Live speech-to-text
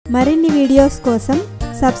మరిన్ని వీడియోస్ కోసం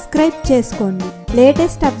సబ్స్క్రైబ్ చేసుకోండి.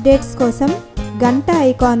 లేటెస్ట్ అప్డేట్స్ కోసం గంట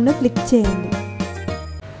ఐకాన్ను క్లిక్ చేయండి.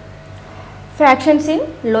 Fractions in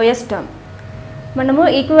lowest term. మనము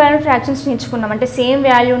ఈక్వివాలెంట్ ఫ్రాక్షన్స్ నేర్చుకున్నాం. అంటే సేమ్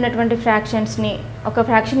వాల్యూ ఉన్నటువంటి ఫ్రాక్షన్స్ని ఒక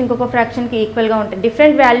ఫ్రాక్షన్ ఇంకొక ఫ్రాక్షన్కి ఈక్వల్గా ఉంటాయి.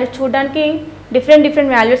 డిఫరెంట్ వాల్యూస్ చూడడానికి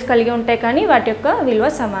డిఫరెంట్ వాల్యూస్ కలిగి ఉంటాయి, కానీ వాటి యొక్క విలువ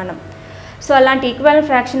సమానం. సో అలాంటి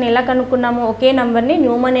ఈక్వివాలెంట్ ఫ్రాక్షన్ ఎలా కనుక్కున్నాము? ఒకే నెంబర్ని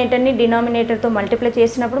న్యూమరేటర్ని డినామినేటర్తో మల్టిప్లై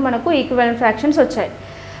చేసినప్పుడు మనకు ఈక్వివాలెంట్ ఫ్రాక్షన్స్ వచ్చాయి.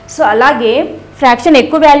 సో అలాగే ఫ్రాక్షన్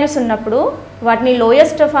ఎక్కువ వాల్యూస్ ఉన్నప్పుడు వాటిని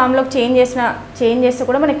లోయెస్ట్ ఫామ్లోకి చేంజ్ చేస్తే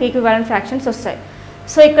కూడా మనకి ఈక్వివాలెంట్ ఫ్రాక్షన్స్ వస్తాయి.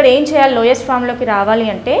 సో ఇక్కడ ఏం చేయాలి? లోయెస్ట్ ఫామ్లోకి రావాలి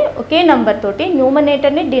అంటే ఒకే నెంబర్ తోటి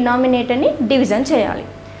న్యూమరేటర్ని డినామినేటర్ని డివిజన్ చేయాలి.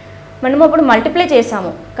 మనం అప్పుడు మల్టిప్లై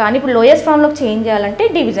చేసాము, కానీ ఇప్పుడు లోయెస్ట్ ఫామ్లోకి చేంజ్ చేయాలంటే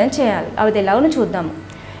డివిజన్ చేయాలి. అది ఎలాగో చూద్దాము.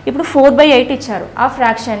 ఇప్పుడు 4/8 ఇచ్చారు. ఆ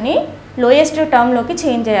ఫ్రాక్షన్ని లోయెస్ట్ టర్మ్లోకి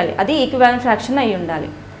చేంజ్ చేయాలి. అది ఈక్వివాలెంట్ ఫ్రాక్షన్ అయి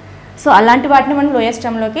ఉండాలి. సో అలాంటి వాటిని మనం లోయెస్ట్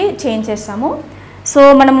టర్మ్లోకి చేంజ్ చేస్తాము. సో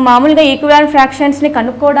మనం మామూలుగా ఈక్వివాలెంట్ ఫ్రాక్షన్స్ని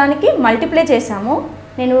కనుక్కోవడానికి మల్టిప్లై చేసాము.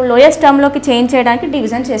 నేను లోయెస్ట్ టర్మ్లోకి చేంజ్ చేయడానికి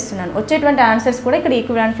డివిజన్ చేస్తున్నాను. వచ్చేటువంటి ఆన్సర్స్ కూడా ఇక్కడ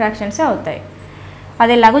ఈక్వివాలెంట్ ఫ్రాక్షన్సే అవుతాయి.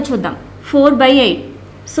 అది ఎలాగో చూద్దాం. 4/8.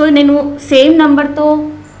 సో నేను సేమ్ నెంబర్తో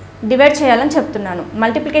డివైడ్ చేయాలని చెప్తున్నాను.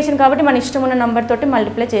 మల్టిప్లికేషన్ కాబట్టి మన ఇష్టం ఉన్న నెంబర్ తోటి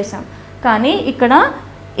మల్టిప్లై చేసాం, కానీ ఇక్కడ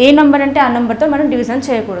ఏ నెంబర్ అంటే ఆ నెంబర్తో మనం డివిజన్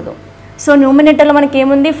చేయకూడదు. సో న్యూమినేటర్లో మనకి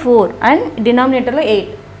ఏముంది? 4 అండ్ డినామినేటర్లో 8.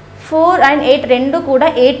 4 and 8 రెండు కూడా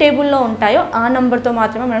ఏ టేబుల్లో ఉంటాయో ఆ నెంబర్తో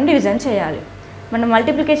మాత్రమే మనం డివిజన్ చేయాలి. మన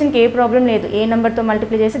మల్టిప్లికేషన్కి ఏ ప్రాబ్లం లేదు. ఏ నెంబర్తో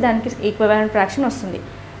మల్టిప్లై చేసి దానికి ఈక్వివాలెంట్ ఫ్రాక్షన్ వస్తుంది.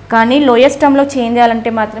 కానీ లోయెస్ట్ టర్మ్లో చేంజ్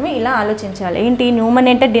చేయాలంటే మాత్రమే ఇలా ఆలోచించాలి. ఏంటి?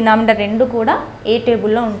 న్యూమరేటర్ డినామినేటర్ రెండు కూడా ఏ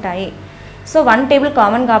టేబుల్లో ఉంటాయి. సో 1 టేబుల్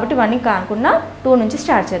కామన్ కాబట్టి 1 కాకుండా 2 నుంచి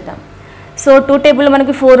స్టార్ట్ చేద్దాం. సో 2 టేబుల్లో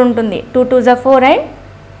మనకి 4 ఉంటుంది. 2 2s are 4 and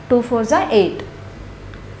 2 4s are 8.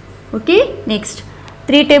 Okay, next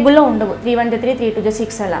 3 టేబుల్లో ఉండవు. 3 1 3 3 2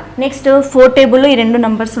 6 అలా. నెక్స్ట్ 4 టేబుల్లో ఈ రెండు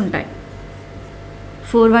నంబర్స్ ఉంటాయి.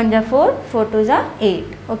 4 1 4 4 2 8.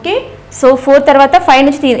 ఓకే, సో 4 తర్వాత 5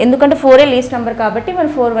 నుంచి ఎందుకంటే 4 లీస్ట్ నెంబర్ కాబట్టి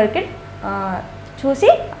మనం 4 వరకే చూసి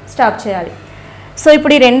స్టాప్ చేయాలి. సో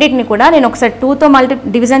ఇప్పుడు ఈ రెండింటిని కూడా నేను ఒకసారి 2తో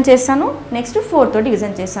డివిజన్ చేస్తాను, నెక్స్ట్ 4తో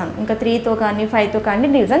డివిజన్ చేస్తాను. ఇంకా 3తో కానీ 5తో కానీ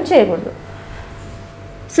డివిజన్ చేయకూడదు.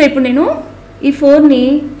 సో ఇప్పుడు నేను ఈ 4ని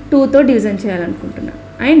 2తో డివిజన్ చేయాలనుకుంటున్నాను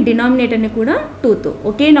అండ్ డినామినేటర్ని కూడా 2తో.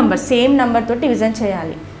 ఒకే నెంబర్ సేమ్ నెంబర్తో డివిజన్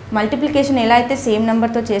చేయాలి. మల్టిప్లికేషన్ ఎలా అయితే సేమ్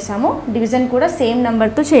నెంబర్తో చేసామో డివిజన్ కూడా సేమ్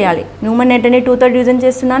నెంబర్తో చేయాలి. న్యూమరేటర్ని 2తో డివిజన్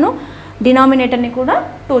చేస్తున్నాను, డినామినేటర్ని కూడా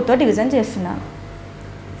 2తో డివిజన్ చేస్తున్నాను.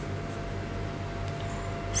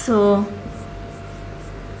 So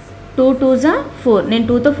 2 2s are 4. నేను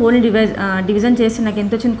 2తో 4ని డివిజన్ చేసి నాకు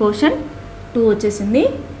ఎంత వచ్చింది? క్వశ్చన్ 2 వచ్చేసింది.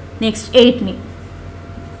 Next 8ని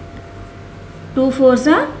 2 4s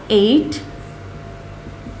are 8.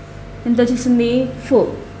 ఎంత వచ్చేసింది? 4.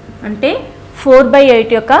 అంటే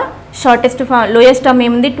 4/8 యొక్క షార్టెస్ట్ లోయెస్ట్ టర్మ్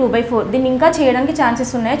ఏముంది? 2/4. దీన్ని ఇంకా చేయడానికి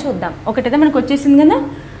ఛాన్సెస్ ఉన్నాయో చూద్దాం. ఒకటైతే మనకు వచ్చేసింది కదా,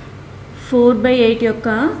 4/8 యొక్క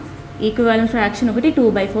ఈక్వివాలెంట్ ఫ్రాక్షన్ ఒకటి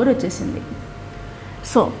 2/4 వచ్చేసింది.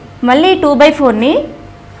 సో మళ్ళీ 2/4ని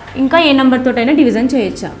ఇంకా ఏ నెంబర్ తోటైనా డివిజన్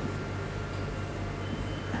చేయొచ్చా?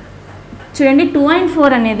 చూడండి, 2 and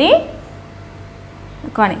 4 అనేది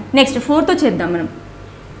కానీ నెక్స్ట్ 4తో చేద్దాం. మనం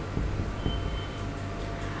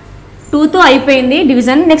 2తో అయిపోయింది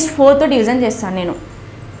డివిజన్, నెక్స్ట్ 4తో డివిజన్ చేస్తాను. నేను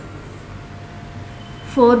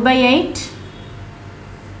 4/8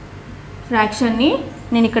 ఫ్రాక్షన్ని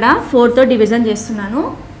నేను ఇక్కడ 4తో డివిజన్ చేస్తున్నాను.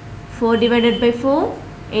 4 divided by 4,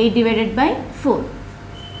 8 divided by 4.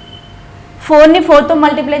 4ని 4తో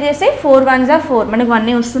multiply చేస్తే 4 1s are 4, మనకు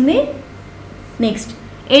 1 వస్తుంది. Next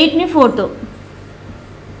 8ని 4తో,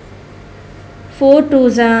 4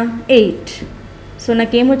 2s are 8. So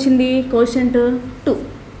నాకేమొచ్చింది? Quotient 2.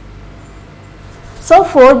 So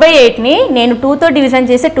 4/8ని నేను 2తో డివిజన్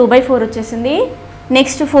చేస్తే 2/4 వచ్చేసింది.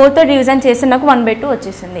 నెక్స్ట్ 4తో డివిజన్ చేస్తే నాకు 1/2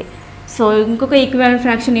 వచ్చేసింది. సో ఇంకొక ఈక్వివాలెంట్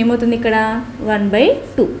ఫ్రాక్షన్ ఏమవుతుంది ఇక్కడ?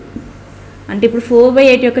 1/2. అంటే ఇప్పుడు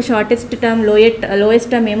 4/8 యొక్క షార్టెస్ట్ టర్మ్ లోయెస్ట్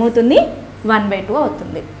టర్మ్ ఏమవుతుంది? 1/2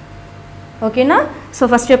 అవుతుంది. ఓకేనా? సో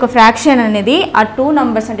ఫస్ట్ యొక్క ఫ్రాక్షన్ అనేది ఆ 2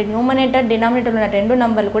 నంబర్స్ అంటే న్యూమరేటర్ డినామినేటర్ ఉన్న రెండు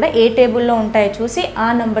నంబర్లు కూడా ఏ టేబుల్లో ఉంటాయో చూసి ఆ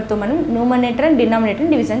నెంబర్తో మనం న్యూమరేటర్ అండ్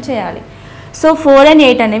డినామినేటర్ని డివిజన్ చేయాలి. సో 4 and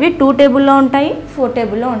 8 అనేవి 2 టేబుల్లో ఉంటాయి, 4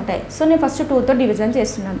 టేబుల్లో ఉంటాయి. సో నేను ఫస్ట్ 2తో డివిజన్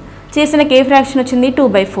చేస్తున్నాను. చేసిన ఏ ఫ్రాక్షన్ వచ్చింది?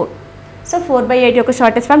 2/4. సో 4/8 యొక్క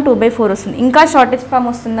షార్టెస్ట్ ఫామ్ 2/4 వస్తుంది. ఇంకా షార్టెస్ట్ ఫామ్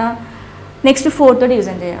వస్తుందా? నెక్స్ట్ 4తో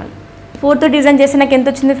డివిజన్ చేయాలి. 4తో డివిజన్ చేసి నాకు ఎంత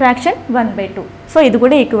వచ్చింది? ఫ్రాక్షన్ 1/2. సో ఇది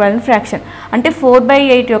కూడా ఈక్వివాలెంట్ ఫ్రాక్షన్. అంటే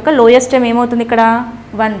 4/8 యొక్క లోయెస్ట్ టర్మ్ ఏమవుతుంది ఇక్కడ?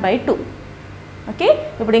 1/2. ఓకే,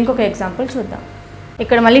 ఇప్పుడు ఇంకొక ఎగ్జాంపుల్ చూద్దాం.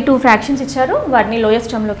 ఇక్కడ మళ్ళీ 2 ఫ్రాక్షన్స్ ఇచ్చారు, వాటిని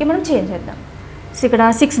లోయెస్ట్ టర్మ్లోకి మనం చేంజ్ చేద్దాం. సో ఇక్కడ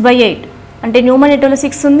 6/8 అంటే న్యూమరేటర్లో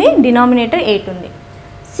 6 ఉంది, డినామినేటర్ 8 ఉంది.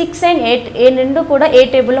 6 and 8 ఏ రెండు కూడా ఏ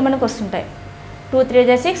టేబుల్లో మనకు వస్తుంటాయి. 2 3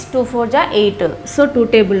 జా 6, 2 4 జా 8. సో 2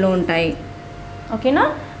 టేబుల్లో ఉంటాయి. ఓకేనా.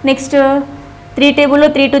 నెక్స్ట్ 3 టేబుల్లో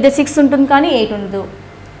 3 2 జా 6 ఉంటుంది కానీ 8 ఉండదు.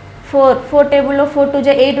 4 టేబుల్లో 4 2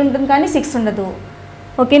 జా 8 ఉంటుంది కానీ 6 ఉండదు.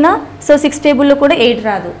 ఓకేనా. సో 6 టేబుల్లో కూడా 8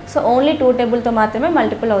 రాదు. సో ఓన్లీ 2 టేబుల్తో మాత్రమే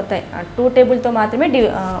మల్టిపుల్ అవుతాయి. 2 టేబుల్తో మాత్రమే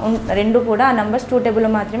రెండు కూడా ఆ నెంబర్స్ 2 టేబుల్లో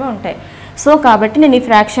మాత్రమే ఉంటాయి. సో కాబట్టి నేను ఈ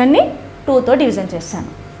ఫ్రాక్షన్ని 2తో డివిజన్ చేస్తాను.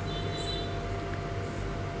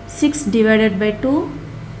 6 divided by 2,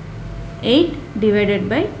 8 divided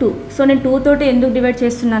by 2. So నేను 2 తోటి ఎందుకు డివైడ్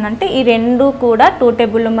చేస్తున్నానంటే ఈ రెండు కూడా 2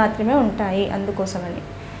 టేబుల్లో మాత్రమే ఉంటాయి అందుకోసమని.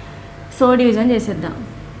 సో డివిజన్ చేసేద్దాం.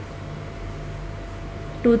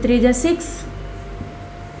 2 3 జా 6.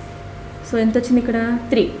 సో ఎంత వచ్చింది ఇక్కడ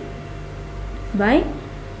 3 బై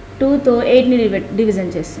 2తో 8ని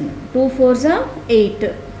డివిజన్ చేస్తున్నాం. 2 4 జా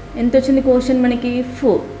 8. ఎంత వచ్చింది క్వశ్చన్ మనకి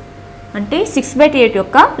 4. అంటే 6/8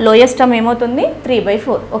 యొక్క లోయెస్ట్ టర్మ్ ఏమవుతుంది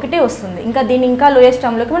 3/4 ఒకటే వస్తుంది. ఇంకా దీన్ని ఇంకా లోయెస్ట్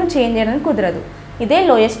టర్మ్లోకి మనం చేంజ్ చేయడానికి కుదరదు. ఇదే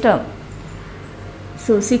lowest term.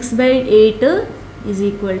 So 6/8 is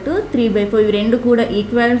equal to 3/4. ఇవి రెండు కూడా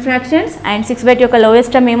ఈక్వలెంట్ ఫ్రాక్షన్స్ అండ్ 6/8 యొక్క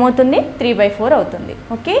లోయెస్ట్ టర్మ్ ఏమవుతుంది 3/4 అవుతుంది.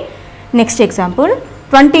 ఓకే. Next example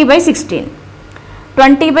 20/16.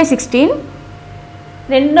 20/16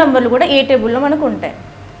 రెండు నెంబర్లు కూడా ఏ టేబుల్లో మనకు ఉంటాయి.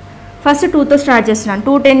 ఫస్ట్ 2తో స్టార్ట్ చేస్తున్నాను.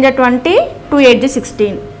 2 10 జా 20, 2 8 జా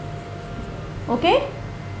 16. ఓకే.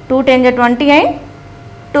 2 10 జా 20 అండ్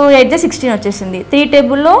 2 8 జా 16 వచ్చేసింది. 3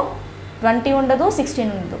 టేబుల్లో 20 ఉండదు,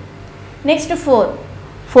 16 ఉండదు. నెక్స్ట్ 4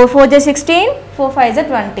 4 జా 16, 4 5 జా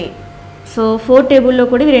 20. సో 4 టేబుల్లో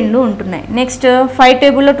కూడా ఇవి రెండు ఉంటున్నాయి. నెక్స్ట్ 5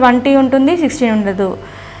 టేబుల్లో 20 ఉంటుంది, 16 ఉండదు.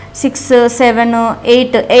 6 7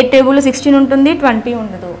 8 టేబుల్లో 16 ఉంటుంది, 20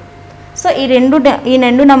 ఉండదు. సో ఈ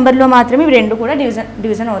రెండు నెంబర్లో మాత్రమే ఇవి రెండు కూడా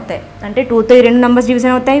డివిజన్ అవుతాయి. అంటే 2తో ఈ రెండు నెంబర్స్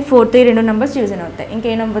డివిజన్ అవుతాయి, 4తో ఈ రెండు నెంబర్స్ డివిజన్ అవుతాయి.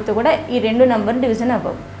 ఇంకే నెంబర్తో కూడా ఈ రెండు నెంబర్లు డివిజన్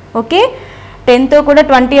అవ్వవు. ఓకే. 10తో కూడా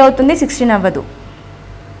 20 అవుతుంది, 16 అవ్వదు.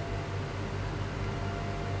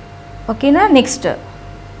 ఓకేనా. నెక్స్ట్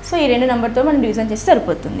సో ఈ రెండు నెంబర్తో మనం డివిజన్ చేస్తే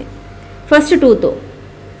సరిపోతుంది. ఫస్ట్ 2తో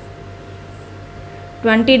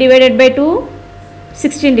 20 divided by 2,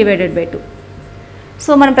 16 divided by 2.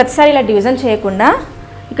 So మనం ప్రతిసారి ఇలా డివిజన్ చేయకుండా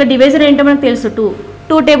ఇక్కడ డివైజర్ ఏంటో మనకు తెలుసు.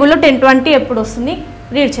 2 టేబుల్లో 10 20 ఎప్పుడు వస్తుంది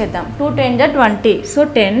రీడ్ చేద్దాం. 2 10 జా 20. సో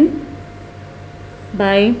 10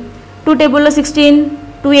 బై 2 టేబుల్లో 16,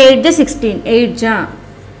 2 8 జా 16, 8 జా.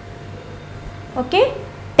 ఓకే.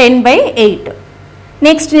 10/8.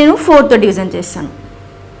 నెక్స్ట్ నేను 4తో డివిజన్ చేస్తాను.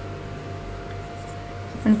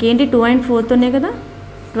 మనకి ఏంటి 2 and 4తోనే కదా.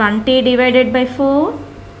 20 divided by 4,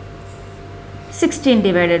 16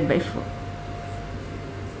 divided by 4.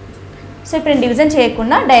 So ఇప్పుడు నేను డివిజన్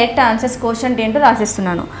చేయకుండా డైరెక్ట్ ఆన్సర్స్ క్వశ్చన్ ఏంటో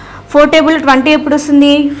రాసేస్తున్నాను. 4 టేబుల్ 20 ఎప్పుడు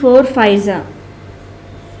వస్తుంది 4 5 జా.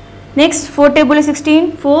 నెక్స్ట్ 4 టేబుల్ 16,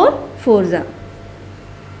 4 4 జా.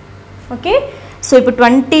 ఓకే. సో ఇప్పుడు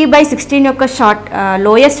 20/16 యొక్క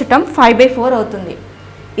లోయెస్ట్ టర్మ్ 5/4 అవుతుంది.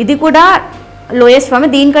 ఇది కూడా లోయెస్ట్ ఫామ్.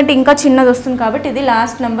 దీనికంటే ఇంకా చిన్నది వస్తుంది కాబట్టి ఇది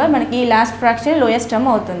లాస్ట్ నెంబర్ మనకి ఈ లాస్ట్ ఫ్రాక్షన్ లోయెస్ట్ టర్మ్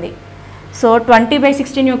అవుతుంది. సో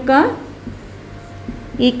 20/16 యొక్క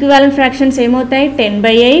ఈక్వివాలెంట్ ఫ్రాక్షన్స్ ఏమవుతాయి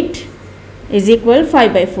 10/8 ఈజ్ ఈక్వల్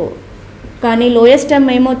 5/4. కానీ లోయెస్ట్ టర్మ్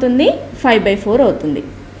ఏమవుతుంది 5/4 అవుతుంది.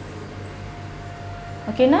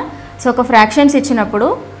 ఓకేనా. సో ఒక ఫ్రాక్షన్స్ ఇచ్చినప్పుడు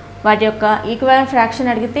వాటి యొక్క ఈక్వివాలెంట్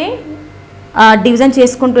ఫ్రాక్షన్ అడిగితే డివిజన్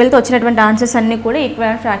చేసుకుంటూ వెళ్తే వచ్చినటువంటి ఆన్సర్స్ అన్నీ కూడా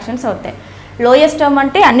ఈక్వివాలెంట్ ఫ్రాక్షన్స్ అవుతాయి. లోయెస్ట్ టర్మ్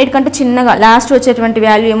అంటే అన్నిటికంటే చిన్నగా లాస్ట్ వచ్చేటువంటి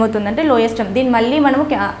వాల్యూ ఏమవుతుందంటే లోయెస్ట్ టర్మ్. దీన్ని మళ్ళీ మనము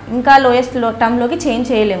ఇంకా లోయెస్ట్ టర్మ్లోకి చేంజ్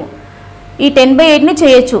చేయలేము. ఈ 10/8ని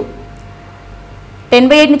చేయొచ్చు.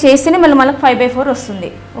 10/8ని చేస్తేనే మనకు 5/4 వస్తుంది.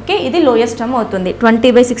 ఓకే. ఇది లోయెస్ట్ టర్మ్ అవుతుంది.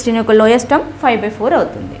 20/16 యొక్క లోయెస్ట్ టర్మ్ 5/4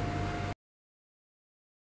 అవుతుంది.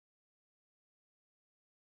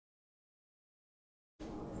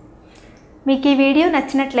 మీకు ఈ వీడియో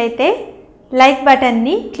నచ్చినట్లయితే లైక్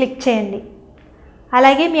బటన్ని క్లిక్ చేయండి.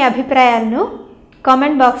 అలాగే మీ అభిప్రాయాలను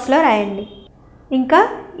కామెంట్ బాక్స్లో రాయండి. ఇంకా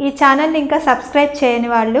ఈ ఛానల్ని ఇంకా సబ్స్క్రైబ్ చేయని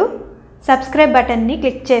వాళ్ళు సబ్స్క్రైబ్ బటన్ని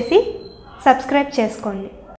క్లిక్ చేసి సబ్స్క్రైబ్ చేసుకోండి.